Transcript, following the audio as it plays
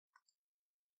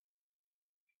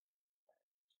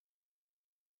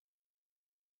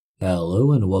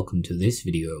Hello and welcome to this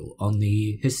video on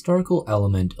the historical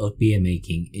element of beer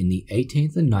making in the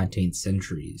 18th and 19th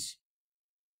centuries.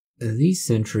 These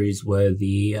centuries were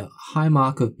the high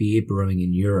mark of beer brewing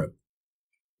in Europe.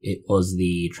 It was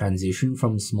the transition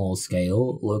from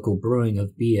small-scale, local brewing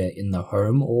of beer in the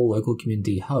home or local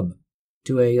community hub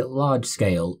to a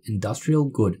large-scale, industrial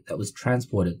good that was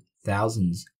transported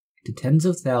thousands to tens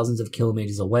of thousands of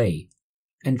kilometers away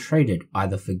and traded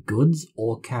either for goods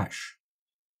or cash.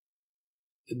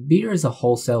 Beer as a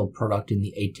wholesale product in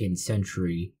the 18th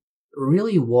century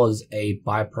really was a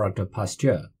byproduct of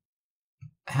Pasteur.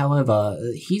 However,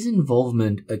 his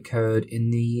involvement occurred in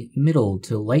the middle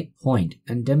to late point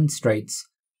and demonstrates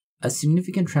a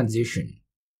significant transition,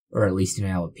 or at least in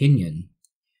our opinion.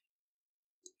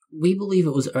 We believe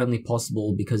it was only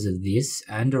possible because of this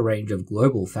and a range of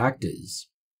global factors.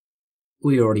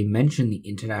 We already mentioned the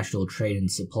international trade and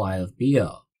supply of beer.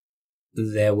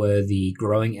 There were the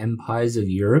growing empires of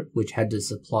Europe which had to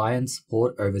supply and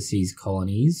support overseas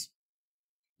colonies.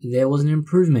 There was an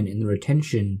improvement in the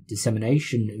retention,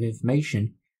 dissemination of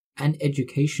information, and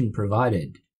education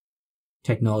provided.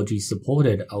 Technology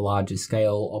supported a larger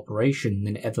scale operation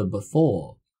than ever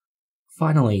before.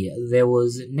 Finally, there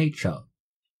was nature.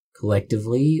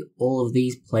 Collectively, all of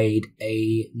these played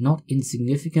a not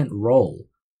insignificant role,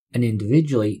 and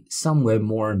individually, some were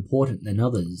more important than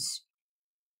others.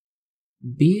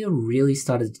 Beer really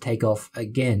started to take off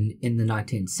again in the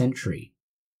 19th century.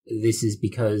 This is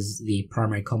because the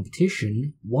primary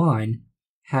competition, wine,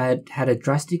 had had a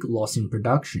drastic loss in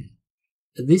production.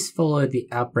 This followed the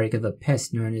outbreak of a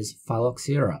pest known as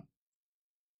phylloxera.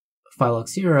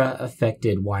 Phylloxera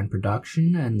affected wine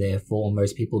production, and therefore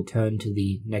most people turned to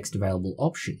the next available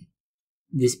option,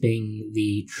 this being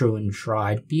the true and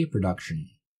tried beer production.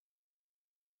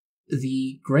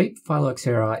 The grape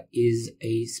phylloxera is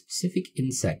a specific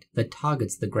insect that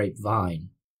targets the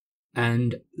grapevine,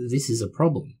 and this is a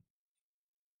problem.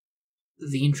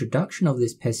 The introduction of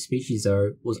this pest species,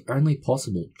 though, was only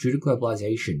possible due to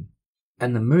globalization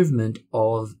and the movement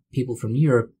of people from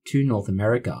Europe to North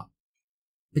America,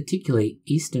 particularly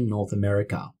Eastern North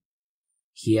America.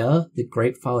 Here, the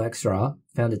grape phylloxera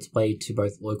found its way to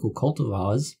both local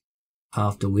cultivars,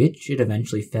 after which it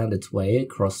eventually found its way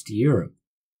across to Europe.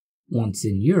 Once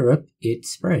in Europe, it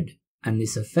spread, and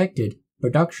this affected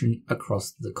production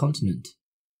across the continent.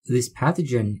 This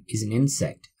pathogen is an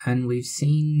insect, and we've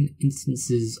seen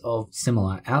instances of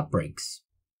similar outbreaks.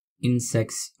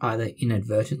 Insects either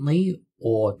inadvertently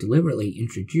or deliberately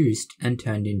introduced and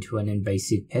turned into an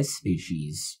invasive pest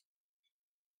species.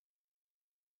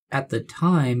 At the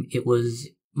time, it was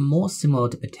more similar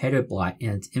to potato blight in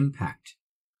its impact.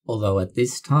 Although at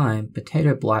this time,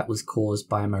 potato blight was caused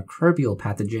by a microbial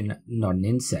pathogen, not an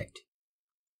insect.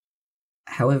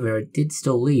 However, it did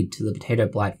still lead to the potato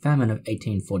blight famine of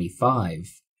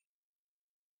 1845.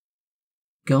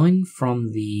 Going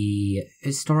from the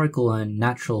historical and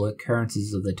natural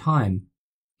occurrences of the time,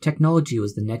 technology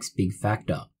was the next big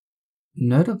factor.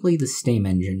 Notably the steam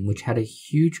engine, which had a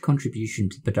huge contribution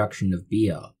to the production of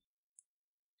beer.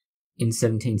 In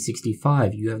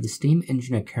 1765, you have the steam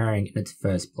engine occurring in its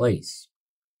first place.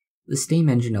 The steam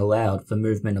engine allowed for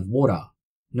movement of water,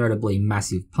 notably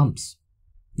massive pumps.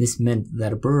 This meant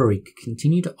that a brewery could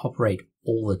continue to operate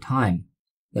all the time.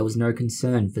 There was no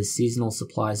concern for seasonal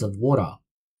supplies of water.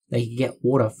 They could get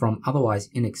water from otherwise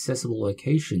inaccessible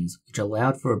locations, which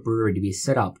allowed for a brewery to be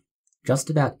set up just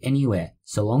about anywhere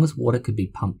so long as water could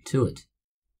be pumped to it.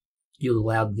 You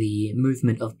allowed the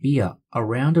movement of beer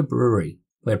around a brewery,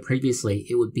 where previously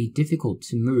it would be difficult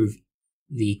to move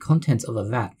the contents of a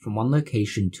vat from one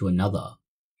location to another.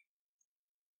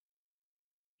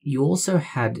 You also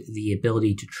had the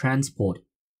ability to transport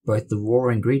both the raw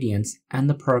ingredients and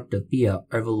the product of beer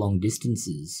over long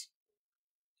distances,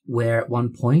 where at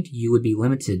one point you would be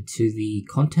limited to the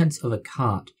contents of a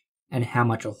cart and how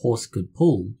much a horse could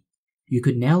pull. You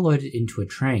could now load it into a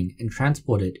train and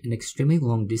transport it an extremely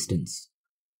long distance.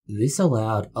 This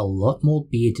allowed a lot more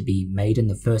beer to be made in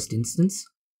the first instance,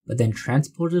 but then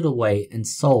transported away and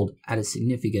sold at a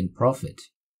significant profit.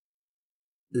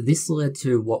 This led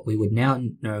to what we would now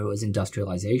know as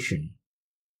industrialization,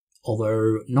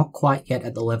 although not quite yet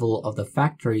at the level of the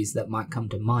factories that might come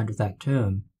to mind with that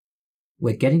term.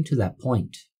 We're getting to that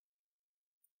point.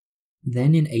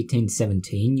 Then in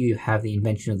 1817 you have the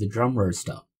invention of the drum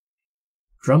roaster.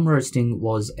 Drum roasting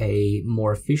was a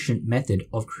more efficient method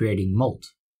of creating malt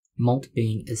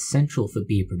being essential for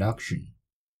beer production.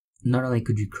 Not only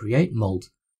could you create malt,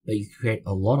 but you could create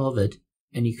a lot of it,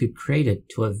 and you could create it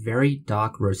to a very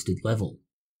dark roasted level.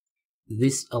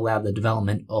 This allowed the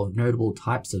development of notable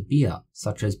types of beer,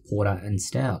 such as porter and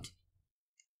stout.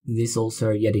 This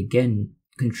also yet again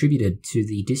contributed to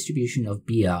the distribution of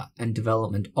beer and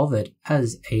development of it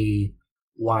as a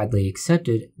widely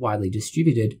accepted, widely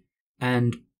distributed,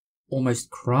 and almost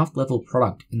craft-level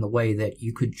product in the way that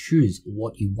you could choose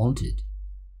what you wanted.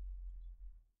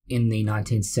 In the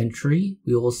 19th century,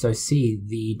 we also see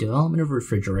the development of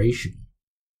refrigeration.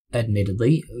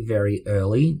 Admittedly, very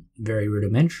early, very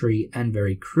rudimentary, and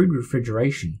very crude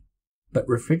refrigeration, but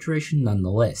refrigeration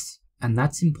nonetheless, and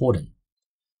that's important.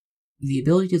 The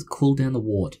ability to cool down the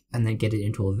wort and then get it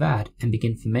into a vat and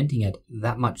begin fermenting it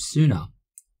that much sooner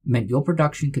meant your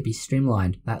production could be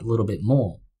streamlined that little bit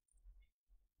more.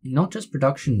 Not just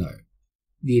production though.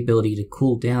 The ability to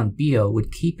cool down beer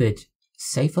would keep it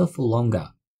safer for longer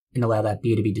and allow that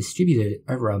beer to be distributed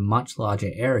over a much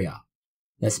larger area.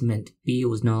 This meant beer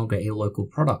was no longer a local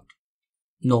product,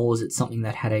 nor was it something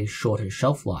that had a shorter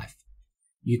shelf life.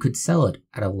 You could sell it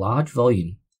at a large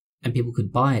volume, and people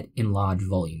could buy it in large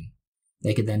volume.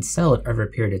 They could then sell it over a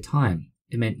period of time.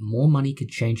 It meant more money could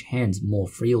change hands more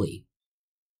freely.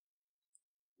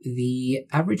 The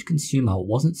average consumer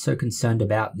wasn't so concerned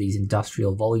about these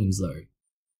industrial volumes though.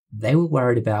 They were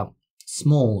worried about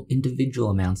small individual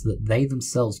amounts that they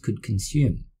themselves could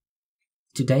consume.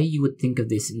 Today you would think of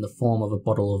this in the form of a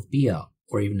bottle of beer,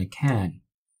 or even a can.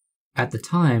 At the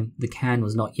time, the can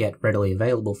was not yet readily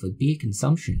available for beer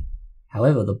consumption.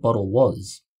 However, the bottle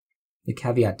was. The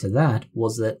caveat to that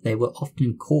was that they were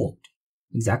often corked,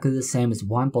 exactly the same as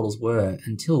wine bottles were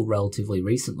until relatively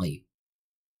recently.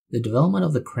 The development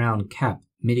of the crown cap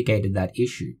mitigated that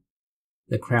issue.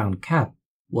 The crown cap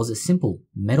was a simple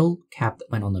metal cap that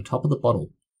went on the top of the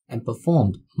bottle and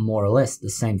performed more or less the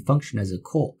same function as a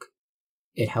cork.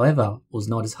 It, however, was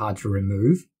not as hard to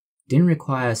remove, didn't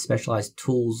require specialized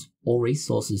tools or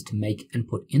resources to make and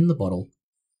put in the bottle,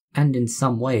 and in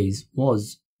some ways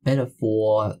was better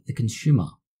for the consumer.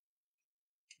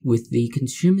 With the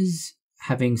consumers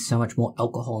having so much more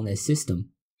alcohol in their system,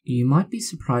 you might be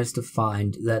surprised to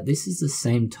find that this is the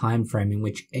same time frame in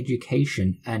which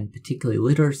education, and particularly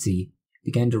literacy,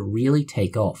 began to really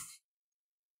take off.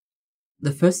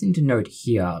 The first thing to note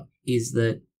here is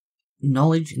that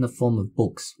knowledge in the form of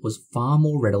books was far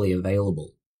more readily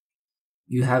available.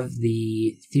 You have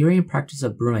the Theory and Practice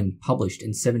of Brewing published in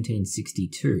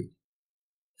 1762.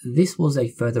 This was a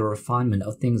further refinement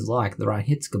of things like the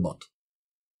Reinheitsgebot.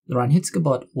 The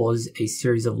Reinheitsgebot was a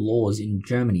series of laws in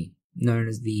Germany known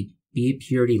as the beer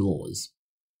purity laws.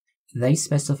 They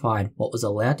specified what was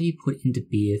allowed to be put into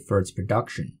beer for its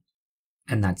production,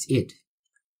 and that's it.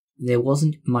 There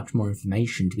wasn't much more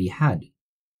information to be had.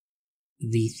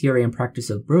 The Theory and Practice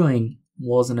of Brewing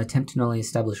was an attempt to not only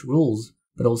establish rules,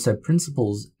 but also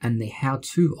principles and the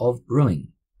how-to of brewing,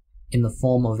 in the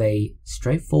form of a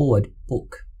straightforward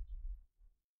book.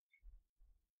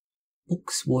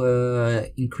 Books were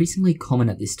increasingly common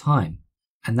at this time,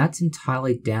 and that's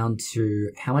entirely down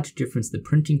to how much difference the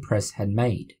printing press had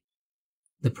made.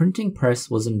 The printing press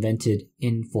was invented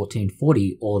in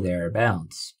 1440 or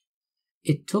thereabouts.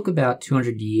 It took about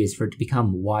 200 years for it to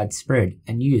become widespread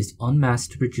and used en masse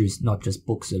to produce not just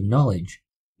books of knowledge,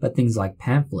 but things like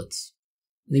pamphlets.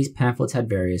 These pamphlets had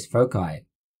various foci,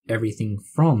 everything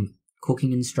from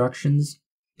cooking instructions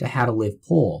to how to live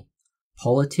poor,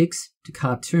 politics to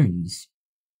cartoons.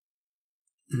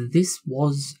 This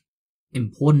was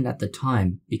important at the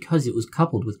time because it was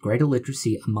coupled with greater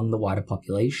literacy among the wider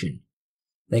population.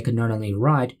 They could not only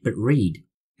write but read,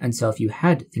 and so if you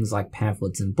had things like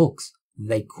pamphlets and books,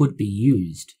 they could be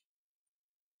used.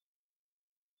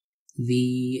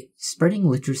 The spreading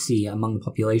literacy among the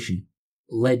population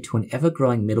led to an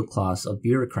ever-growing middle class of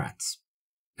bureaucrats,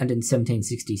 and in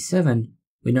 1767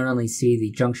 we not only see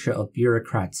the juncture of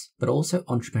bureaucrats but also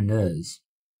entrepreneurs.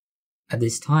 At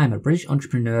this time, a British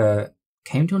entrepreneur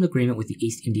came to an agreement with the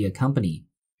East India Company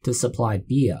to supply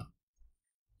beer.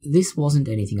 This wasn't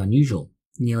anything unusual.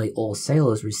 Nearly all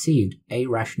sailors received a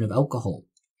ration of alcohol.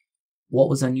 What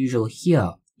was unusual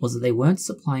here was that they weren't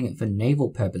supplying it for naval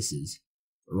purposes.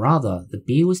 Rather, the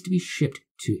beer was to be shipped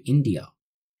to India.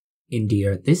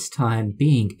 India at this time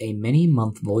being a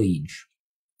many-month voyage.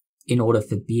 In order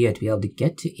for beer to be able to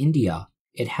get to India,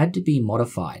 it had to be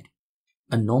modified.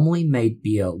 A normally made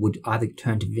beer would either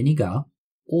turn to vinegar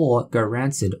or go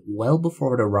rancid well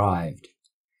before it arrived.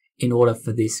 In order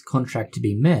for this contract to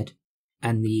be met,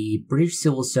 and the British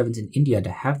civil servants in India to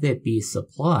have their beer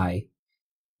supply,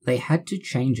 they had to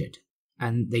change it,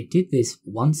 and they did this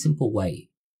one simple way.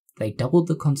 They doubled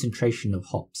the concentration of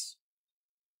hops.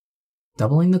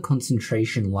 Doubling the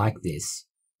concentration like this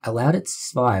allowed it to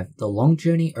survive the long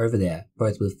journey over there,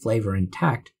 both with flavour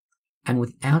intact and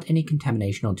without any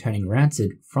contamination or turning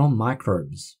rancid from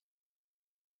microbes.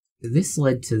 This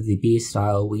led to the beer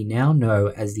style we now know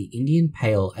as the Indian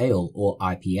Pale Ale or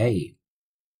IPA.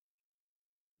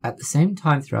 At the same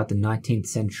time throughout the 19th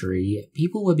century,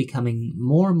 people were becoming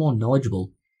more and more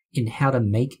knowledgeable in how to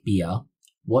make beer,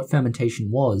 what fermentation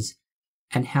was,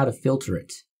 and how to filter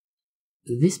it.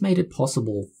 This made it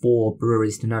possible for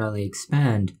breweries to not only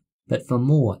expand, but for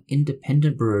more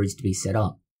independent breweries to be set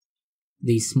up.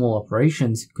 These small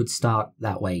operations could start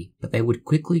that way, but they would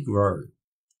quickly grow.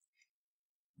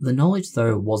 The knowledge,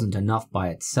 though, wasn't enough by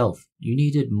itself. You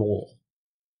needed more.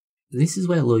 This is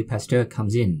where Louis Pasteur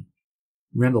comes in.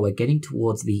 Remember, we're getting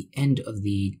towards the end of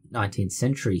the 19th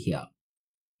century here.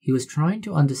 He was trying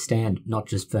to understand not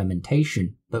just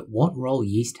fermentation, but what role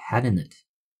yeast had in it.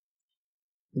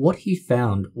 What he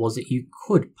found was that you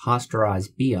could pasteurize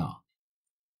beer.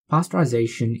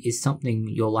 Pasteurization is something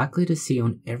you're likely to see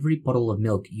on every bottle of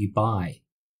milk you buy.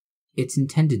 It's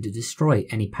intended to destroy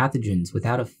any pathogens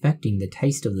without affecting the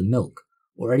taste of the milk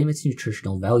or any of its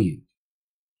nutritional value.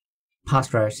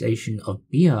 Pasteurization of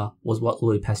beer was what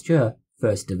Louis Pasteur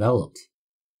first developed,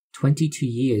 22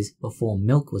 years before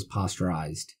milk was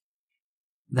pasteurized.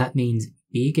 That means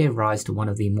beer gave rise to one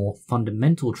of the more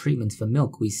fundamental treatments for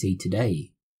milk we see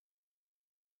today.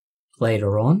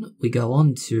 Later on, we go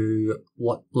on to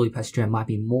what Louis Pasteur might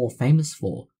be more famous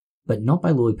for, but not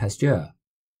by Louis Pasteur: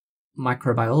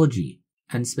 microbiology,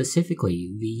 and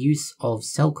specifically the use of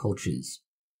cell cultures.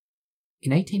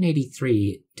 In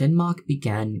 1883, Denmark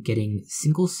began getting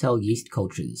single-cell yeast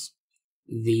cultures.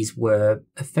 These were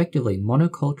effectively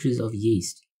monocultures of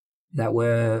yeast that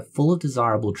were full of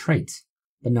desirable traits,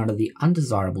 but none of the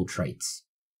undesirable traits.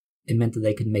 It meant that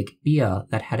they could make beer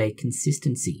that had a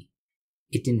consistency.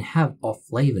 It didn't have off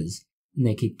flavors, and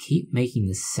they could keep making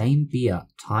the same beer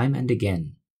time and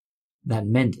again. That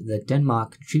meant that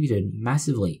Denmark contributed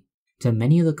massively to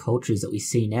many of the cultures that we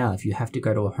see now. If you have to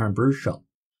go to a home brew shop,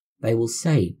 they will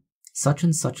say such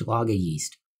and such lager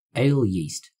yeast, ale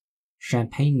yeast,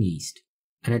 champagne yeast,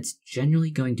 and it's generally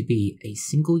going to be a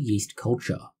single yeast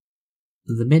culture.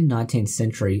 The mid-19th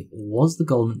century was the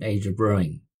golden age of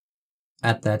brewing.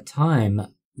 At that time,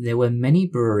 there were many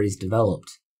breweries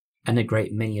developed, and a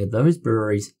great many of those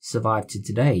breweries survive to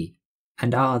today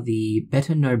and are the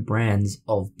better-known brands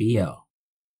of beer.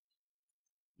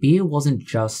 Beer wasn't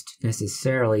just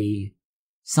necessarily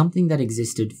something that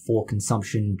existed for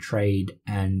consumption, trade,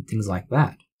 and things like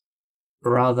that.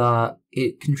 Rather,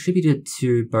 it contributed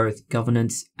to both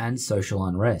governance and social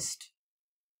unrest,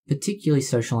 particularly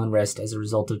social unrest as a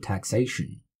result of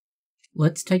taxation.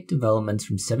 Let's take developments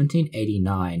from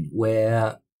 1789,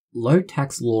 where low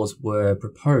tax laws were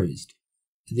proposed.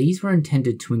 These were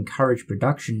intended to encourage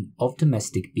production of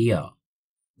domestic beer.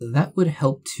 That would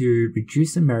help to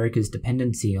reduce America's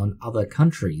dependency on other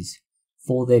countries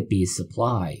for their beer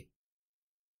supply.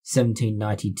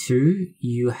 1792,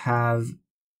 you have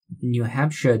New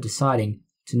Hampshire deciding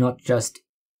to not just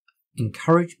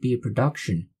encourage beer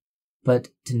production, but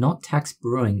to not tax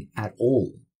brewing at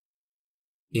all.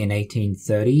 In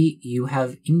 1830, you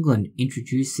have England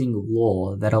introducing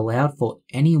law that allowed for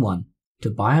anyone to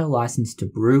buy a license to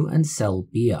brew and sell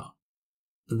beer.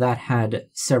 That had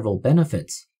several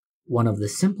benefits, one of the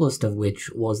simplest of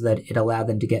which was that it allowed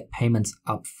them to get payments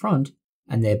up front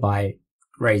and thereby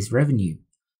raise revenue,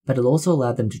 but it also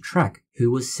allowed them to track who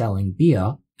was selling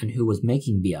beer and who was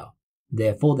making beer.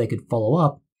 Therefore, they could follow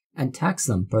up and tax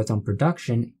them both on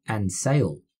production and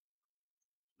sale.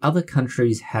 Other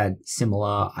countries had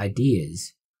similar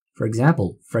ideas. For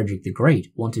example, Frederick the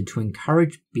Great wanted to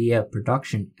encourage beer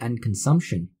production and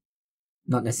consumption,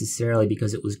 not necessarily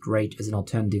because it was great as an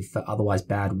alternative for otherwise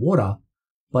bad water,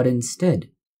 but instead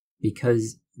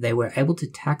because they were able to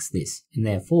tax this and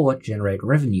therefore generate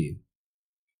revenue.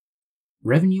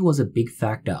 Revenue was a big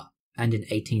factor, and in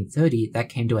 1830 that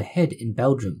came to a head in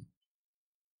Belgium.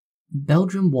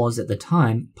 Belgium was at the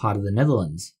time part of the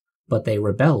Netherlands, but they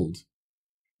rebelled.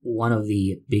 One of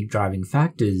the big driving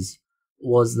factors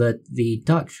was that the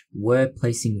Dutch were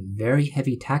placing very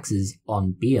heavy taxes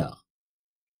on beer.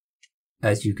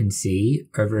 As you can see,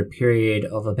 over a period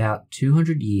of about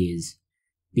 200 years,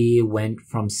 beer went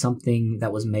from something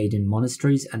that was made in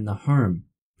monasteries and the home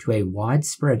to a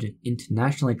widespread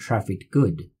internationally trafficked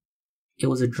good. It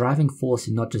was a driving force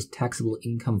in not just taxable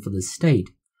income for the state,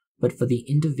 but for the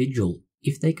individual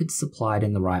if they could supply it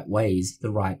in the right ways,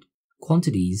 the right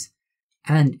quantities,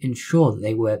 and ensure that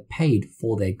they were paid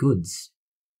for their goods.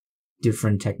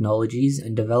 Different technologies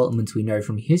and developments we know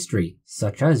from history,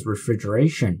 such as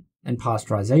refrigeration and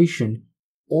pasteurization,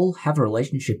 all have a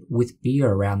relationship with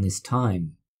beer around this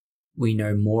time. We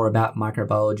know more about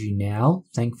microbiology now,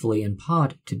 thankfully in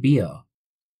part to beer.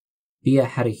 Beer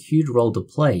had a huge role to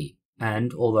play,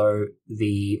 and although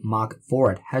the market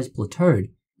for it has plateaued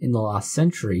in the last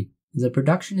century, the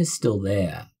production is still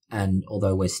there, and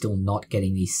although we're still not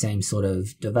getting the same sort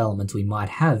of developments we might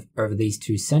have over these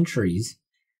 2 centuries,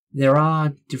 there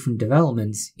are different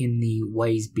developments in the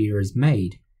ways beer is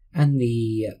made, and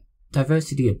the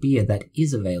diversity of beer that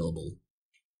is available.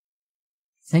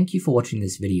 Thank you for watching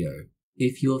this video.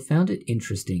 If you have found it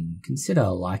interesting, consider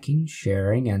liking,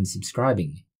 sharing, and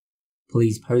subscribing.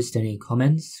 Please post any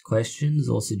comments, questions,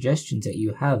 or suggestions that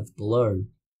you have below.